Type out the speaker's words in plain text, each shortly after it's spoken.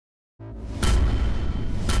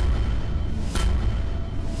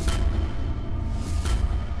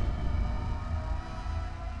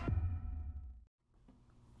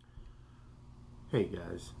Hey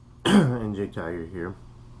guys, NJ Tiger here,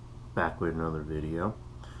 back with another video.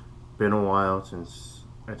 Been a while since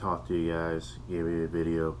I talked to you guys, gave you a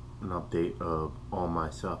video, an update of all my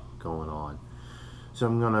stuff going on. So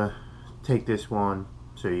I'm gonna take this one,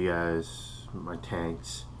 show you guys my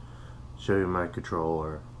tanks, show you my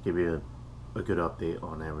controller, give you a good update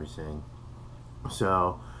on everything.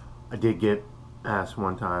 So I did get asked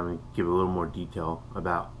one time to give a little more detail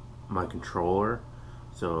about my controller.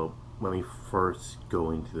 So let me first go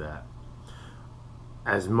into that.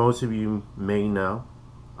 As most of you may know,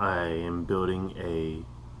 I am building a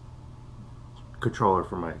controller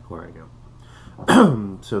for my aquarium.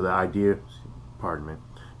 So the idea, pardon me,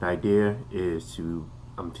 the idea is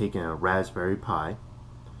I'm taking a Raspberry Pi,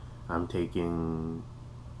 I'm taking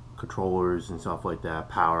controllers and stuff like that,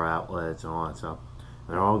 power outlets and all that stuff,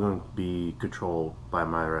 and they're all going to be controlled by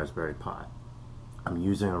my Raspberry Pi. I'm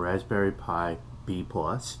using a Raspberry Pi B+,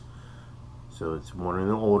 so it's one of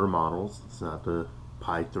the older models. It's not the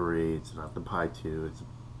Pi 3, it's not the Pi 2, it's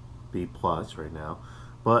B+ right now,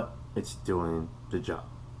 but it's doing the job.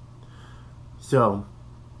 So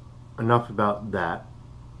enough about that.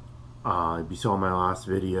 If you saw my last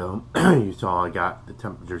video, you saw I got the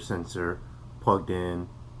temperature sensor plugged in.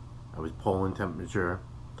 I was polling temperature.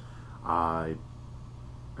 Actually,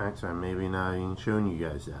 maybe not even showing you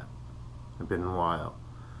guys that. It's been a while.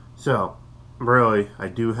 So really, I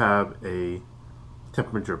do have a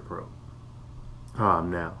temperature probe.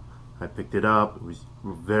 Now I picked it up. It was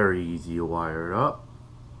very easy to wire it up.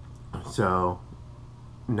 So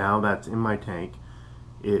now that's in my tank.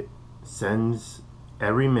 It sends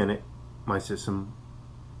every minute my system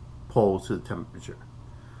polls to the temperature,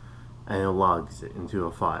 and it logs it into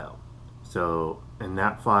a file. So, and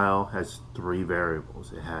that file has three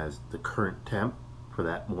variables. It has the current temp for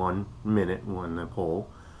that 1 minute when the poll.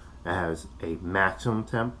 It has a maximum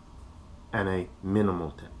temp and a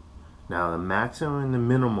minimal temp. Now the maximum and the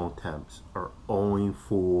minimal temps are only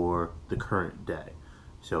for the current day.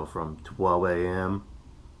 So from 12 a.m.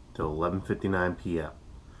 to 11:59 p.m.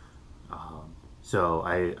 So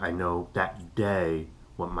I know that day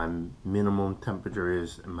what my minimum temperature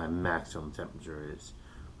is and my maximum temperature is.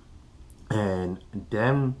 And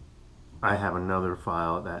then I have another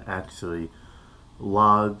file that actually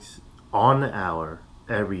logs on the hour,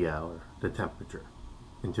 every hour, the temperature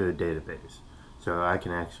into a database. So I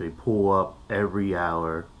can actually pull up every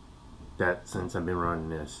hour that since I've been running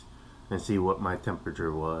this and see what my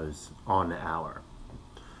temperature was on the hour.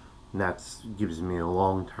 And that gives me a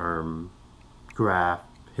long-term graph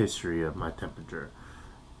history of my temperature.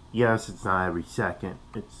 Yes, it's not every second.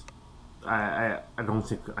 I don't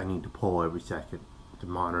think I need to pull every second to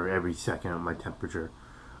monitor every second of my temperature.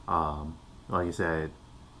 Like I said,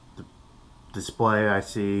 the display I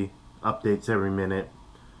see updates every minute,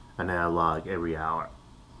 and then I log every hour.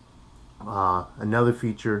 Another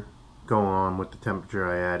feature going on with the temperature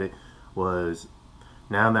I added was,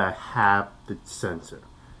 now that I have the sensor,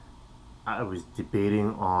 I was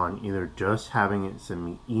debating on either just having it send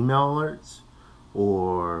me email alerts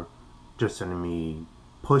or just sending me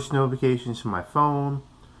push notifications to my phone,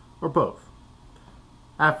 or both.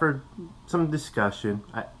 After some discussion,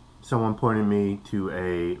 someone pointed me to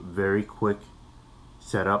a very quick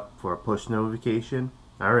setup for a push notification.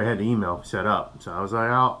 I already had the email set up, so I was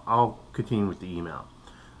like, I'll continue with the email.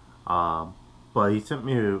 But he sent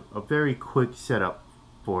me a very quick setup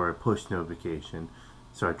for a push notification.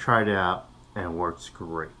 So I tried it out and it works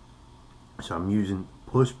great. So I'm using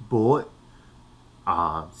Pushbullet.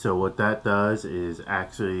 So what that does is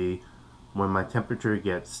actually, when my temperature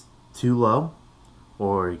gets too low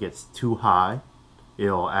or it gets too high,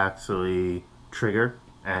 it'll actually trigger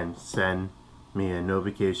and send me a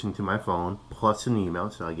notification to my phone plus an email.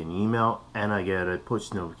 So I get an email and I get a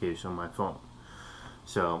push notification on my phone.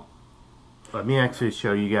 So let me actually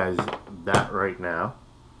show you guys that right now,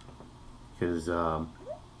 because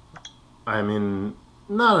I'm in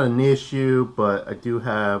not an issue, but I do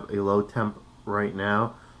have a low temp right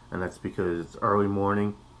now, and that's because it's early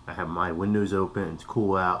morning. I have my windows open, it's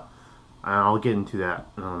cool out. I'll get into that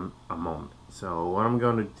in a moment. So what I'm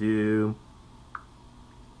going to do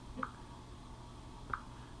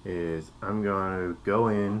is I'm going to go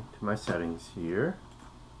into my settings here.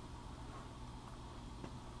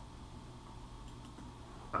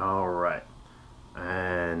 Alright,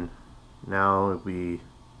 and now we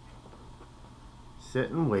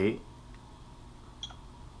sit and wait.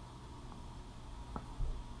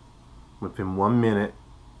 Within 1 minute,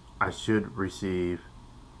 I should receive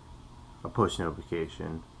a push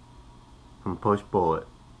notification from Pushbullet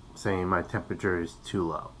saying my temperature is too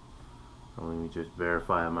low. Let me just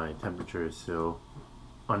verify my temperature is still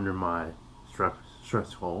under my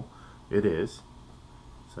stressful it is.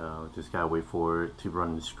 So just gotta wait for it to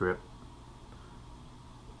run the script.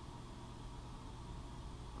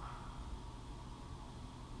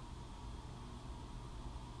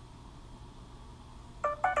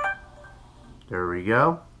 There we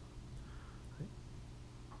go.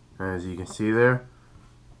 As you can see there,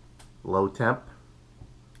 low temp.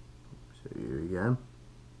 Show you again.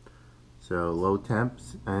 So low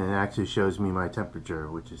temps, and it actually shows me my temperature,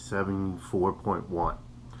 which is 74.1.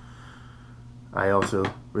 I also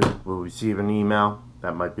will receive an email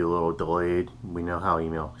that might be a little delayed. We know how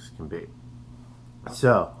emails can be.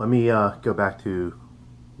 So let me go back to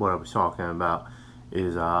what I was talking about.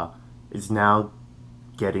 Is it's now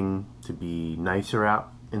getting to be nicer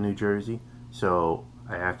out in New Jersey. So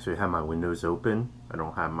I actually have my windows open. I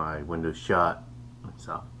don't have my windows shut and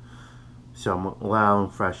stuff. So I'm allowing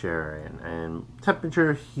fresh air in. And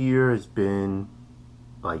temperature here has been,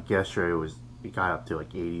 like yesterday it got up to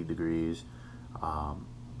like 80 degrees.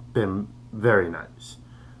 Been very nice.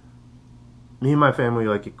 Me and my family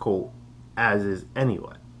like it cold as is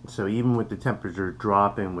anyway. So even with the temperature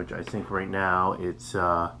dropping, which I think right now it's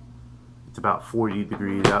about 40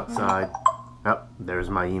 degrees outside. Yep, there's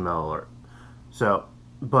my email alert. So,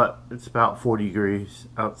 but it's about 40 degrees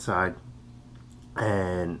outside,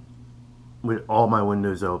 and with all my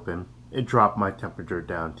windows open, it dropped my temperature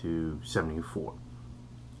down to 74.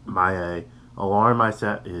 My alarm I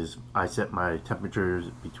set my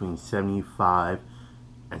temperatures between 75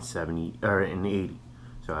 and 80.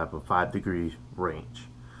 So I have a 5 degree range.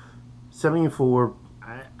 74,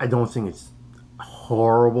 I don't think it's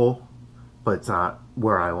horrible, but it's not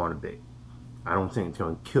where I want to be. I don't think it's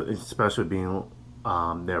going to kill, especially being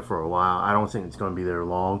there for a while. I don't think it's going to be there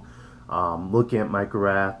long. Looking at my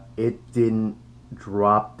graph, it didn't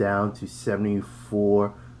drop down to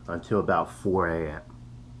 74 until about 4 a.m.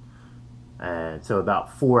 And so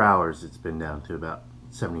about 4 hours it's been down to about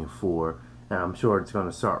 74. And I'm sure it's going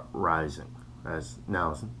to start rising as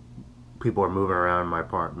now people are moving around in my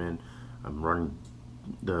apartment. I'm running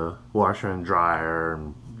the washer and dryer,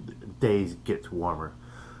 and days gets warmer.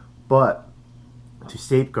 But to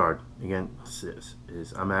safeguard against this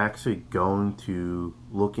is I'm actually going to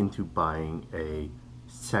look into buying a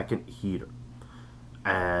second heater.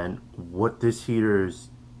 And what this heater's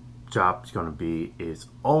job is going to be is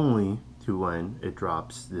only to when it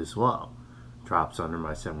drops this low, drops under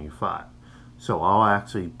my 75. So I'll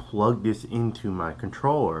actually plug this into my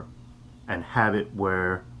controller and have it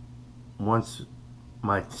where once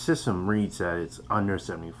my system reads that it's under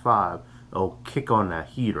 75, it'll kick on that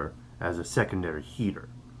heater as a secondary heater.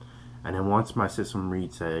 And then once my system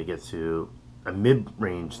reads that it gets to a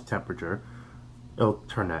mid-range temperature, it'll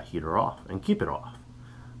turn that heater off and keep it off.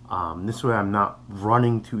 This way I'm not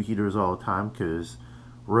running two heaters all the time, because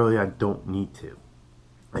really I don't need to.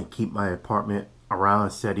 I keep my apartment around a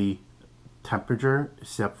steady temperature,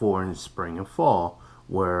 except for in the spring and fall,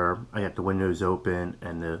 where I have the windows open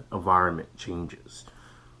and the environment changes.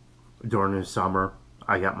 During the summer,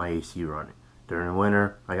 I got my AC running. During the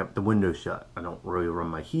winter, I got the windows shut. I don't really run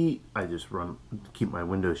my heat. I just keep my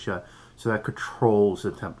windows shut. So that controls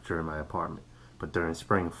the temperature in my apartment. But during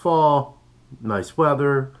spring and fall, nice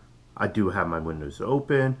weather, I do have my windows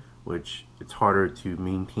open, which it's harder to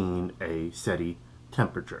maintain a steady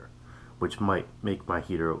temperature, which might make my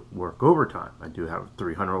heater work overtime. I do have a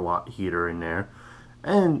 300-watt heater in there,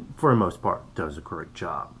 and for the most part, does a great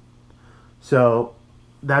job. So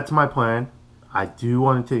that's my plan. I do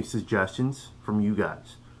want to take suggestions from you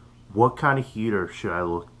guys. What kind of heater should I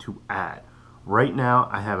look to add? Right now,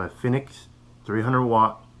 I have a Phoenix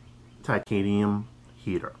 300-watt titanium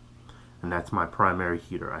heater, and that's my primary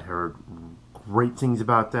heater. I heard great things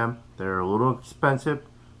about them. They're a little expensive,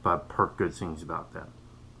 but I've heard good things about them.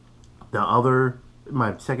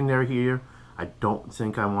 My secondary heater, I don't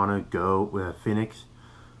think I want to go with a Phoenix.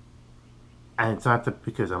 And it's not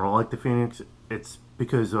because I don't like the Phoenix. It's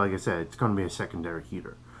because, like I said, it's going to be a secondary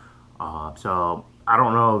heater. So I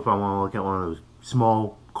don't know if I want to look at one of those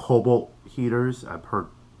small Cobalt heaters. I've heard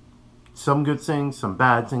some good things, some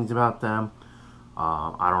bad things about them.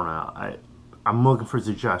 I don't know. I'm looking for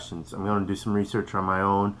suggestions. I'm going to do some research on my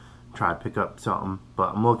own, try to pick up something,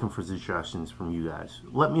 but I'm looking for suggestions from you guys.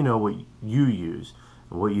 Let me know what you use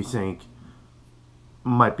and what you think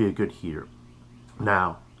might be a good heater.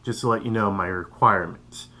 Now, just to let you know my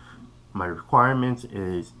requirements. My requirements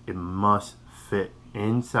is it must fit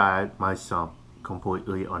inside my sump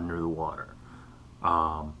completely under the water.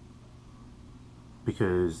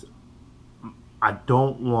 Because I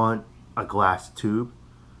don't want a glass tube.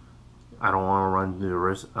 I don't want to run the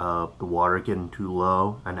risk of the water getting too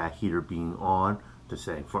low and that heater being on to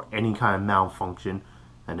say, for any kind of malfunction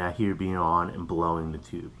and that heater being on and blowing the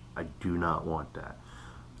tube. I do not want that.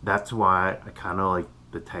 That's why I kind of like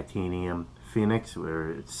the titanium Phoenix, where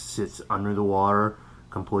it sits under the water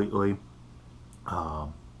completely.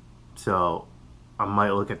 So I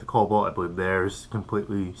might look at the Cobalt. I believe theirs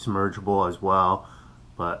completely submergible as well,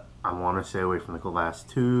 but I want to stay away from the glass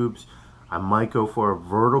tubes. I might go for a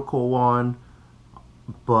vertical one,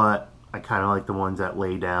 but I kind of like the ones that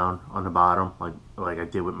lay down on the bottom, like I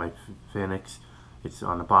did with my Phoenix. It's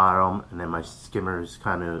on the bottom, and then my skimmer is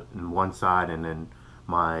kind of in one side, and then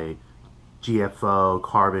my GFO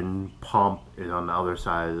carbon pump is on the other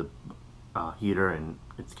side of the heater, and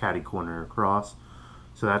it's catty corner across.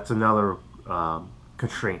 So that's another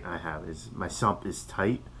constraint I have, is my sump is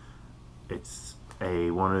tight. It's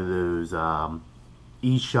one of those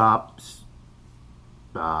eShops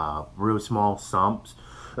real small sumps.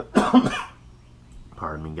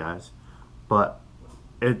 Pardon me, guys, but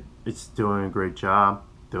it's doing a great job,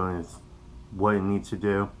 doing what it needs to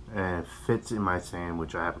do, and it fits in my sand,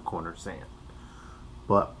 which I have a corner sand.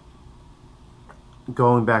 But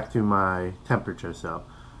going back to my temperature, so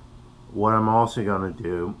what I'm also going to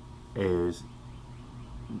do is,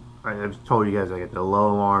 I've told you guys I get the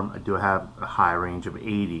low alarm. I do have a high range of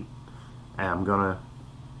 80, and I'm going to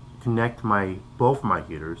connect both my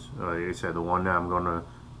heaters. Like I said, the one that I'm going to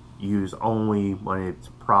use only when it's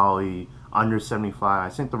probably under 75. I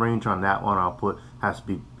think the range on that one I'll put has to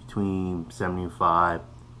be between 75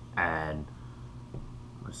 and,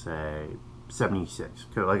 let's say, 76.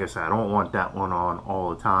 Because like I said, I don't want that one on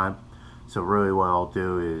all the time. So really what I'll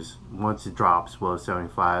do is, once it drops below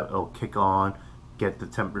 75, it'll kick on, get the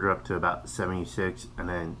temperature up to about 76, and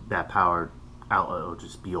then that power outlet will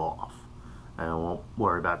just be off. And I won't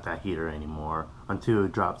worry about that heater anymore until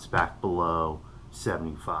it drops back below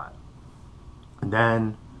 75. And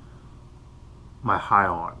then my high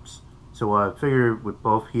alarms. So what I figured, with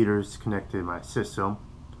both heaters connected to my system,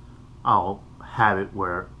 I'll have it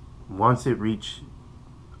where once it reaches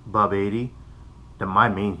above 80, then my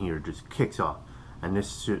main heater just kicks off, and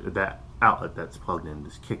that outlet that's plugged in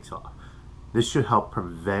just kicks off. This should help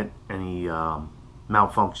prevent any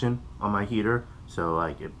malfunction on my heater. So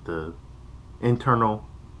like if the internal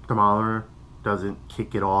thermometer doesn't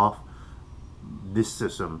kick it off, this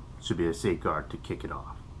system should be a safeguard to kick it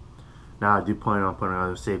off. Now I do plan on putting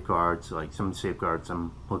other safeguards. Like some safeguards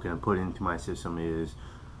I'm looking to put into my system is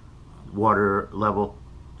water level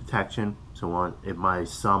detection. So if my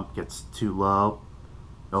sump gets too low,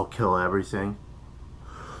 it'll kill everything.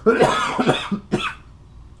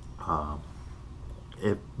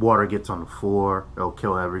 If water gets on the floor, it'll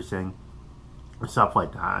kill everything. Stuff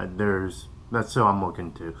like that. That's what I'm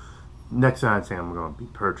looking to. Next thing I think I'm going to be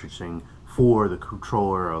purchasing for the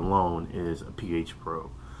controller alone is a pH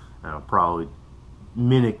probe. And I'll probably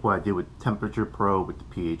mimic what I did with temperature probe with the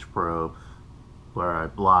pH probe, where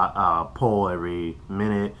I pull every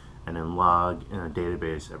minute and then log in a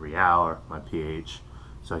database every hour my pH,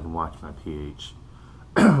 so I can watch my pH.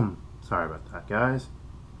 Sorry about that, guys.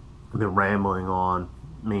 I've been rambling on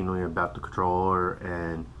mainly about the controller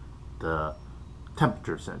and the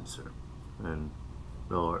temperature sensor and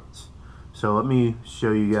the alerts. So let me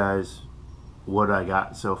show you guys what I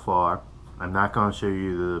got so far. I'm not going to show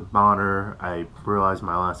you the monitor. I realized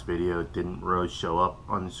my last video didn't really show up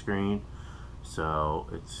on the screen, so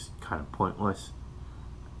it's kind of pointless.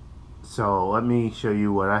 So let me show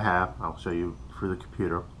you what I have. I'll show you through the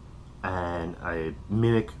computer, and I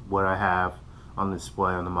mimic what I have on the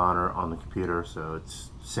display on the monitor on the computer, so it's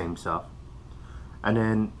same stuff. And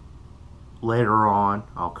then later on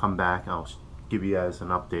I'll come back and I'll give you guys an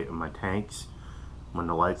update of my tanks when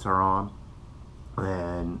the lights are on,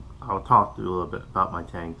 and I'll talk to you a little bit about my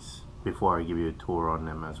tanks before I give you a tour on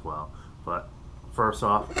them as well. But first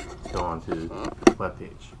off, let's go on to the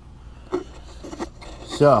webpage.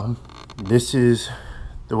 So this is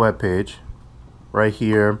the webpage right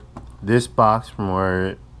here. This box, from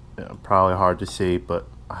where probably hard to see, but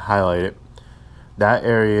I highlight it. That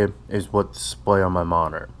area is what's displayed on my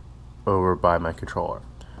monitor over by my controller.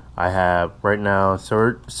 I have right now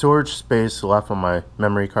storage space left on my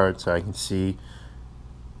memory card, so I can see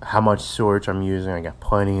how much storage I'm using. I got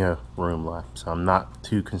plenty of room left, so I'm not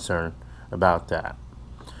too concerned about that.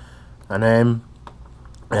 And then,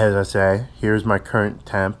 as I say, here's my current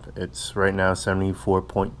temp. It's right now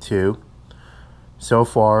 74.2. So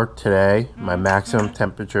far today, my maximum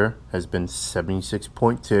temperature has been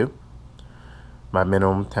 76.2. My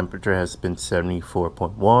minimum temperature has been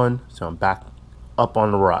 74.1, so I'm back up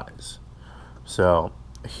on the rise. So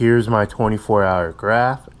here's my 24-hour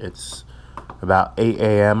graph. It's about 8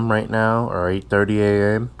 a.m. right now, or 8:30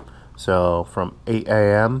 a.m. So from 8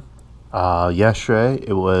 a.m. Yesterday,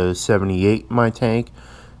 it was 78 in my tank,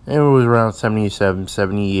 and it was around 77,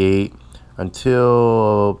 78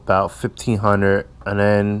 until about 1500, and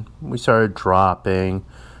then we started dropping,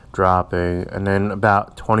 and then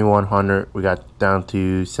about 2100, we got down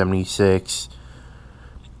to 76,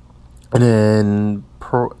 and then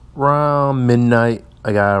around midnight,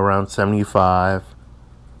 I got around 75.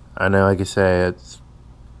 And then, like I said, it's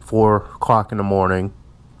 4 o'clock in the morning.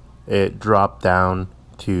 It dropped down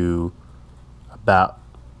to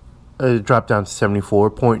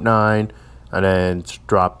 74.9, and then it's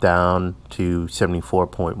dropped down to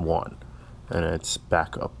 74.1, and it's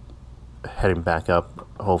back up, heading back up.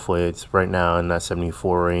 Hopefully, it's right now in that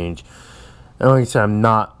 74 range. And like I said, I'm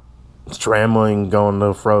not scrambling, going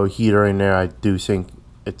to throw a heater in there. I do think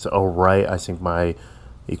it's alright. I think my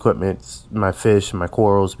equipment, my fish, and my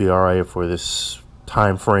corals be alright for this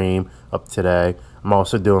time frame up today. I'm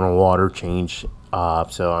also doing a water change,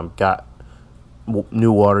 so I've got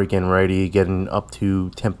new water getting ready, getting up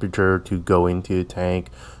to temperature to go into the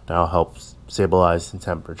tank. That'll help stabilize the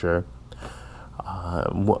temperature.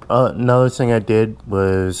 Another thing I did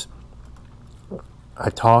was,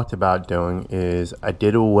 I talked about doing, is I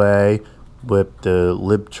did away with the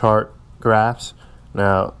LibChart graphs.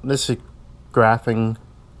 Now, this graphing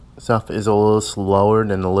stuff is a little slower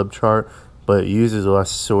than the LibChart, but it uses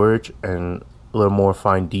less storage and a little more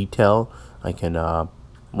fine detail. I can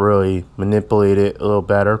really manipulate it a little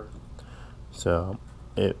better. So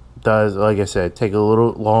it does, like I said, take a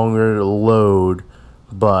little longer to load,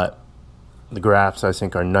 but the graphs, I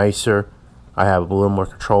think, are nicer. I have a little more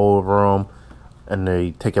control over them, and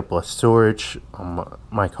they take up less storage on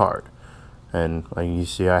my card. And like you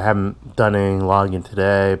see, I haven't done any logging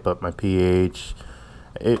today, but my pH,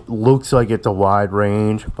 it looks like it's a wide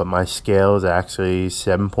range, but my scale is actually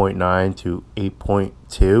 7.9 to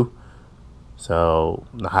 8.2. So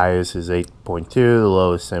the highest is 8.2, the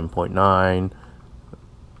lowest 7.9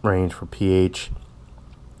 range for pH.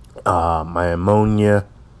 My ammonia,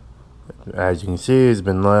 as you can see, has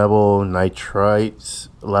been level. Nitrates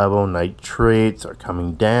are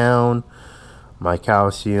coming down. My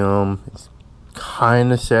calcium is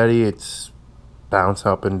kind of steady. It's bounced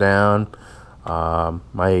up and down. My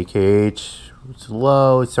AKH is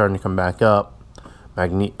low. It's starting to come back up.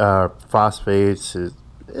 Phosphates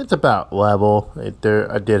it's about level. I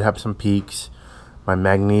did have some peaks. My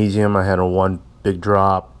magnesium, I had one big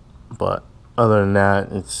drop, but other than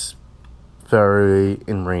that, it's very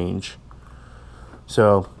in range.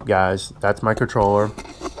 So, guys, that's my controller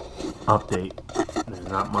update. There's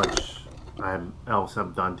not much else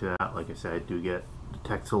I've done to that. Like I said, I do get the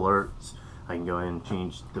text alerts. I can go in and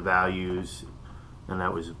change the values, and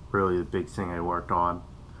that was really the big thing I worked on.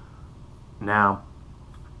 Now,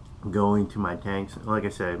 going to my tanks, like I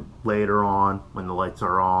said, later on when the lights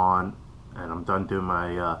are on and I'm done doing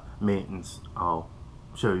my maintenance, I'll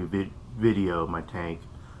show you video of my tank.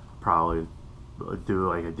 Probably do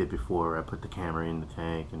like I did before. I put the camera in the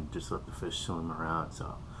tank and just let the fish swim around.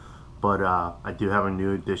 So, but I do have a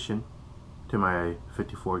new addition to my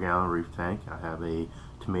 54-gallon reef tank. I have a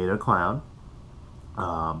tomato clown.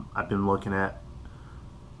 I've been looking at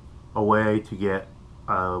a way to get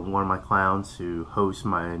one of my clowns to host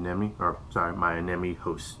my anemone, my anemone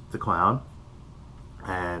hosts the clown,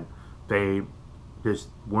 and they just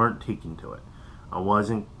weren't taking to it. I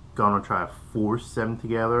wasn't gonna try to force them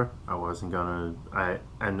together.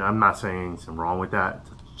 And I'm not saying anything wrong with that.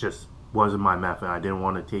 It just wasn't my method. I didn't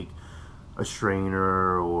want to take a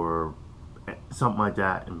strainer or something like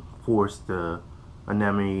that and force the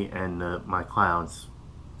anemone and my clowns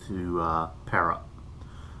to pair up.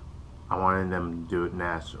 I wanted them to do it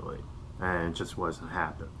naturally, and it just wasn't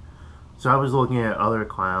happening. So I was looking at other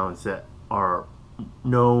clowns that are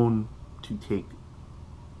known to take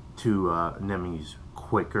to anemones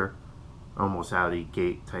quicker, almost out of the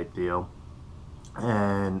gate type deal.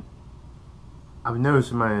 And I've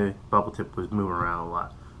noticed my bubble tip was moving around a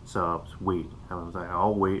lot, so I was waiting. I was like,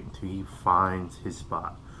 I'll wait until he finds his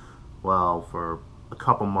spot. Well, for a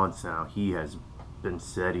couple months now, he has been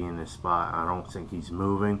steady in his spot. I don't think he's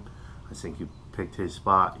moving. I think he picked his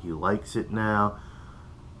spot. He likes it now.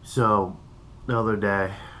 So the other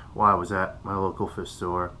day, while I was at my local fish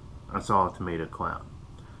store, I saw a tomato clown.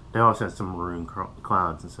 They also had some maroon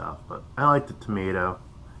clowns and stuff, but I like the tomato.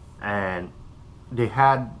 And they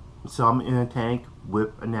had some in a tank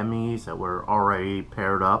with anemones that were already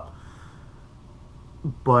paired up,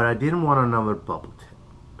 but I didn't want another bubble tip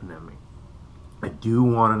anemone. I do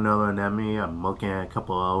want another anemone. I'm looking at a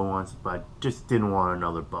couple of other ones, but I just didn't want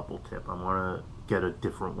another bubble tip. I want to get a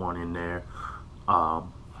different one in there.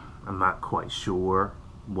 I'm not quite sure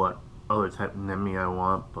what other type of Nemi I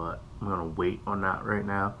want, but I'm gonna wait on that right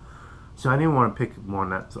now. So I didn't want to pick one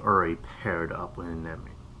that's already paired up with a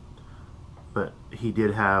Nemi. But he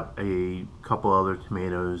did have a couple other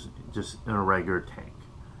tomatoes just in a regular tank,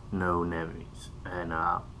 no Nemis. And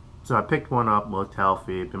so I picked one up, looked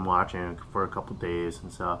healthy, been watching it for a couple days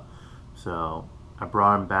and stuff. So I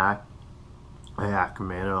brought him back, I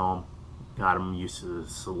acclimated him, got him used to the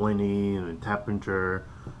salinity and the temperature,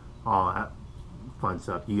 all that fun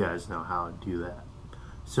stuff. You guys know how to do that.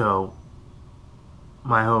 So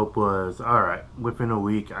my hope was, alright, within a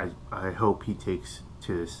week, I hope he takes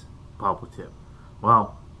to this bubble tip.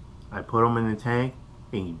 Well, I put him in the tank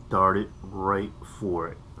and he darted right for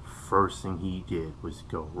it. First thing he did was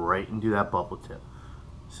go right into that bubble tip.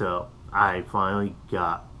 So I finally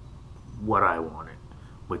got what I wanted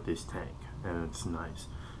with this tank, and it's nice.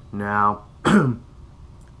 Now,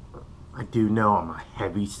 I do know I'm a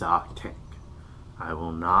heavy stock tank. I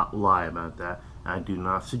will not lie about that. I do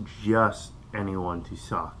not suggest anyone to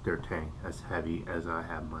stock their tank as heavy as I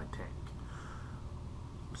have my tank.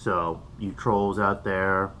 So, you trolls out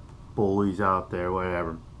there, bullies out there,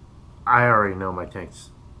 whatever, I already know my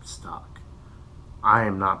tank's stock. I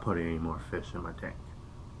am not putting any more fish in my tank.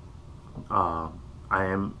 I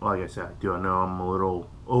am, like I said, do I know I'm a little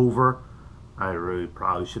over? I really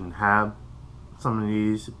probably shouldn't have some of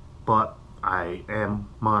these, but I am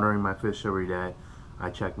monitoring my fish every day. I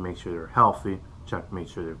check to make sure they're healthy, check to make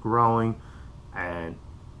sure they're growing, and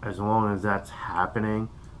as long as that's happening,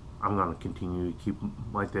 I'm going to continue to keep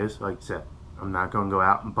them like this. Like I said, I'm not going to go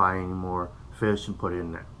out and buy any more fish and put it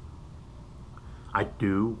in there. I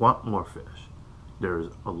do want more fish.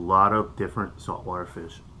 There's a lot of different saltwater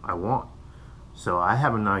fish I want. So I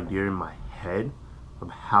have an idea in my head of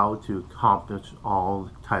how to accomplish all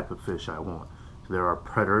the type of fish I want. So there are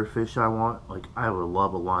predator fish I want. Like I would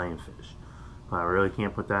love a lionfish, but I really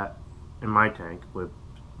can't put that in my tank with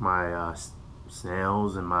my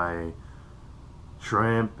snails and my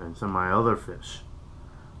shrimp and some of my other fish.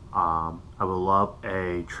 I would love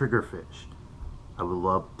a triggerfish. I would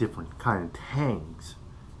love different kind of tangs.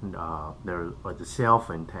 And, there's like the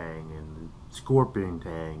sailfin tang and the scorpion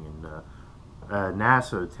tang and the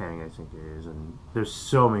Nassau tang, I think it is. And there's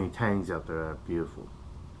so many tangs out there that are beautiful.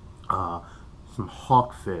 Some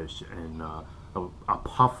hawkfish and a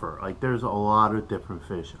puffer. Like there's a lot of different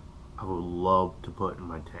fish I would love to put in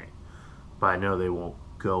my tank, but I know they won't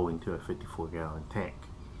go into a 54-gallon tank.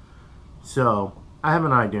 So I have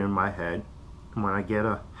an idea in my head. When I get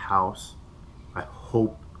a house, I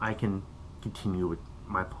hope I can continue with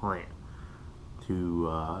my plan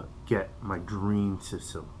to get my dream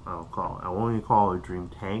system. I'll call it. I won't even call it a dream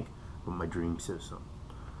tank, but my dream system.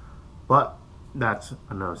 But that's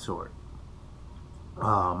another story.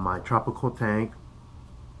 My tropical tank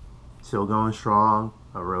still going strong.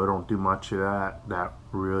 I really don't do much of that. That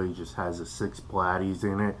really just has the 6 platies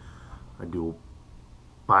in it. I do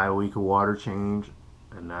bi-week of water change,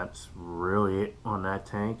 and that's really it on that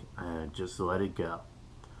tank, and just let it go.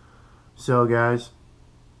 So guys,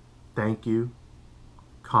 thank you.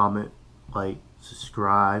 Comment, like,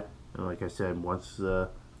 subscribe, and like I said, once the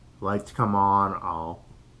lights come on, I'll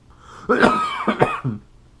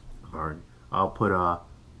put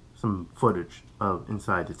some footage of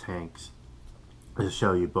inside the tanks to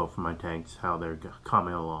show you both of my tanks, how they're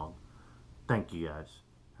coming along. Thank you guys.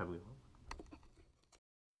 Have a good one.